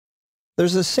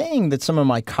There's a saying that some of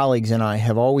my colleagues and I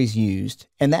have always used,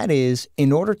 and that is,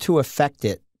 in order to affect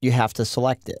it, you have to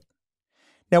select it.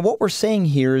 Now, what we're saying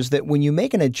here is that when you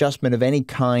make an adjustment of any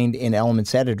kind in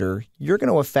Elements Editor, you're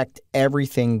going to affect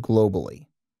everything globally.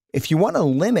 If you want to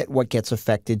limit what gets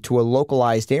affected to a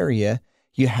localized area,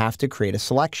 you have to create a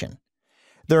selection.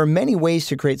 There are many ways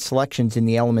to create selections in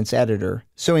the Elements Editor,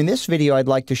 so in this video I'd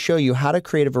like to show you how to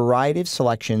create a variety of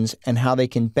selections and how they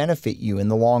can benefit you in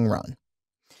the long run.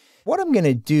 What I'm going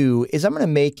to do is I'm going to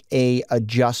make an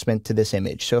adjustment to this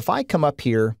image. So if I come up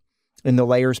here in the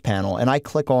Layers panel and I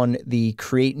click on the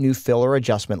Create New Fill or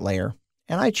Adjustment layer,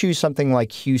 and I choose something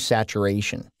like Hue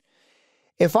Saturation.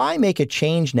 If I make a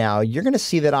change now, you're going to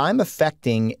see that I'm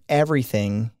affecting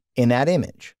everything in that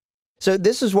image. So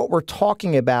this is what we're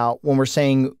talking about when we're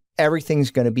saying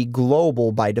everything's going to be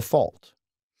global by default.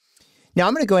 Now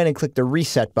I'm going to go ahead and click the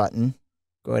Reset button.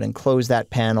 Go ahead and close that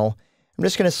panel. I'm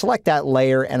just going to select that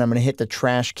layer and I'm going to hit the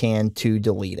trash can to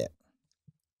delete it.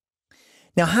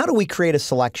 Now, how do we create a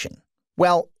selection?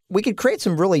 Well, we could create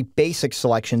some really basic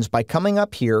selections by coming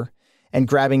up here and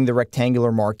grabbing the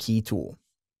rectangular Marquee tool.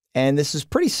 And this is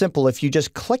pretty simple. If you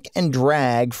just click and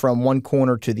drag from one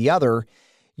corner to the other,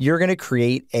 you're going to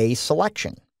create a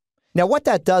selection. Now, what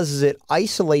that does is it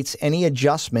isolates any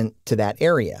adjustment to that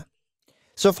area.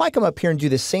 So if I come up here and do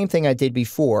the same thing I did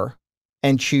before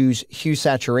and choose Hue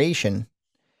Saturation,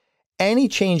 any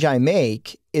change I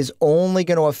make is only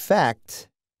going to affect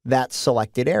that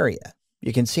selected area.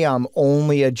 You can see I'm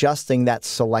only adjusting that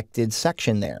selected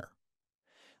section there.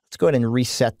 Let's go ahead and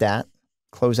reset that.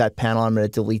 Close that panel. I'm going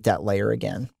to delete that layer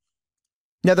again.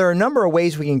 Now, there are a number of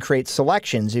ways we can create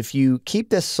selections. If you keep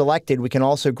this selected, we can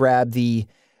also grab the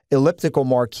Elliptical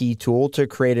Marquee tool to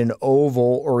create an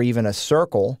oval or even a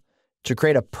circle. To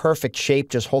create a perfect shape,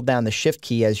 just hold down the Shift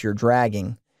key as you're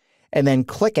dragging, and then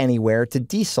click anywhere to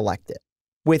deselect it.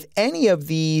 With any of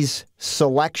these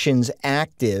selections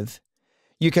active,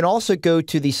 you can also go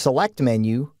to the Select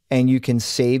menu and you can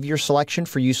save your selection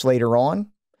for use later on.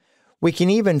 We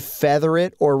can even feather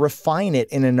it or refine it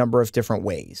in a number of different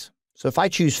ways. So if I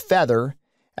choose Feather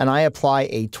and I apply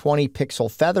a 20 pixel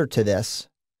feather to this,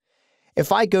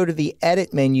 if I go to the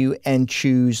Edit menu and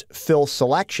choose Fill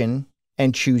Selection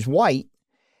and choose White,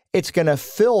 it's going to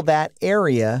fill that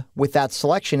area with that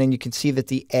selection, and you can see that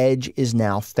the edge is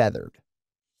now feathered.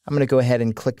 I'm going to go ahead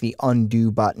and click the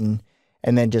Undo button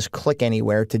and then just click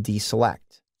anywhere to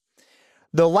deselect.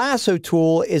 The Lasso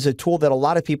Tool is a tool that a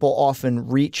lot of people often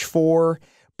reach for,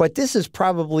 but this is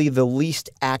probably the least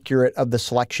accurate of the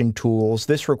selection tools.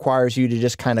 This requires you to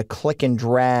just kind of click and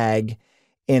drag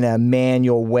in a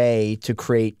manual way to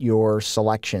create your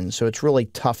selection, so it's really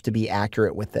tough to be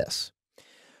accurate with this.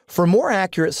 For more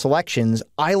accurate selections,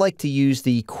 I like to use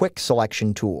the Quick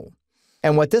Selection tool.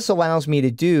 And what this allows me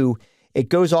to do, it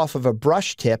goes off of a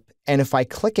brush tip, and if I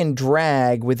click and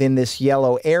drag within this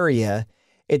yellow area,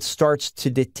 it starts to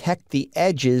detect the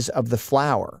edges of the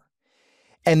flower.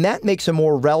 And that makes a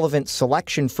more relevant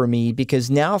selection for me because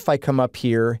now if I come up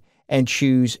here and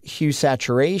choose Hue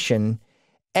Saturation,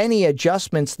 any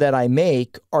adjustments that I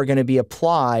make are going to be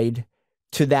applied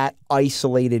to that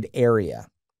isolated area.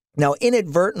 Now,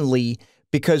 inadvertently,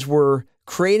 because we're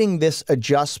creating this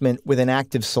adjustment with an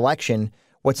active selection,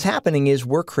 what's happening is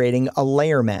we're creating a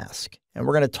layer mask. And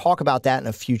we're going to talk about that in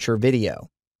a future video.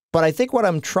 But I think what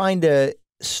I'm trying to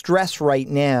stress right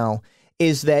now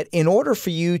is that in order for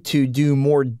you to do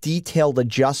more detailed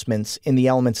adjustments in the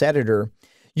Elements Editor,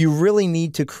 you really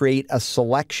need to create a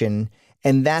selection,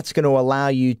 and that's going to allow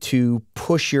you to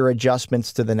push your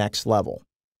adjustments to the next level.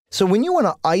 So when you want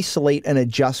to isolate an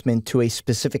adjustment to a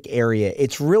specific area,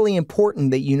 it's really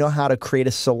important that you know how to create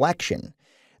a selection.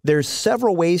 There's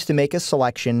several ways to make a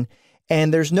selection,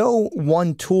 and there's no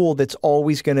one tool that's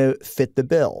always going to fit the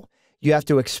bill. You have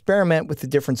to experiment with the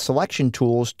different selection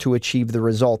tools to achieve the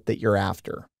result that you're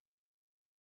after.